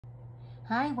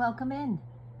Hi, welcome in.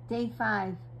 Day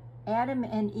 5. Adam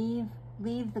and Eve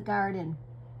leave the garden.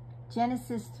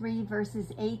 Genesis 3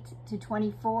 verses 8 to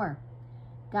 24.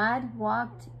 God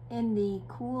walked in the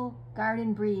cool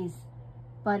garden breeze,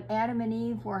 but Adam and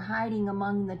Eve were hiding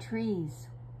among the trees.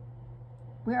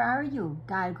 "Where are you?"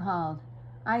 God called.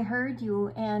 "I heard you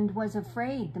and was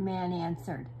afraid," the man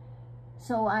answered.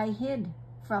 "So I hid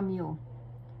from you."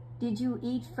 "Did you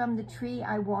eat from the tree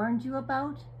I warned you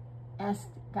about?"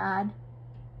 asked God.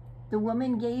 "The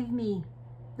woman gave me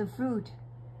the fruit.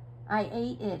 I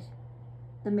ate it,"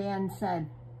 the man said.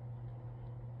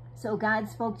 So God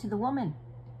spoke to the woman.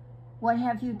 "What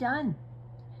have you done?"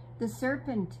 "The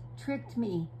serpent tricked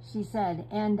me," she said,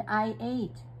 "and I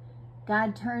ate."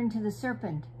 God turned to the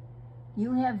serpent.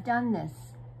 "You have done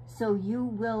this, so you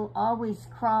will always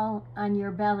crawl on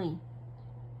your belly.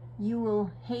 You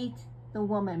will hate the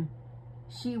woman.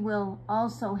 She will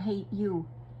also hate you.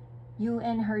 You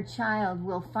and her child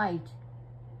will fight.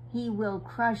 He will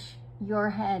crush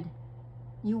your head.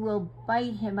 You will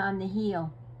bite him on the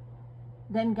heel."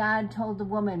 Then God told the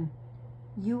woman,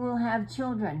 "You will have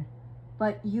children,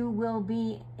 but you will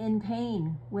be in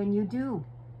pain when you do."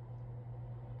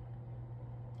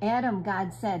 "Adam,"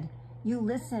 God said, "you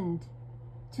listened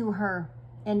to her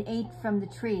and ate from the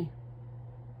tree.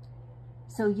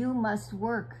 So you must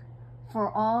work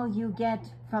for all you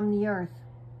get from the earth.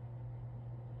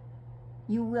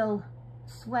 You will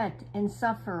sweat and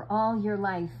suffer all your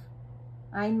life.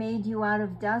 I made you out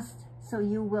of dust, so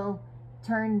you will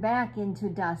turn back into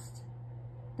dust."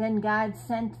 Then God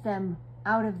sent them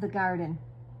out of the garden.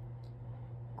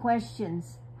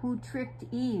 Questions: Who tricked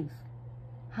Eve?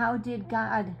 How did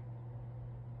God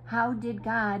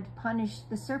punish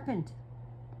the serpent?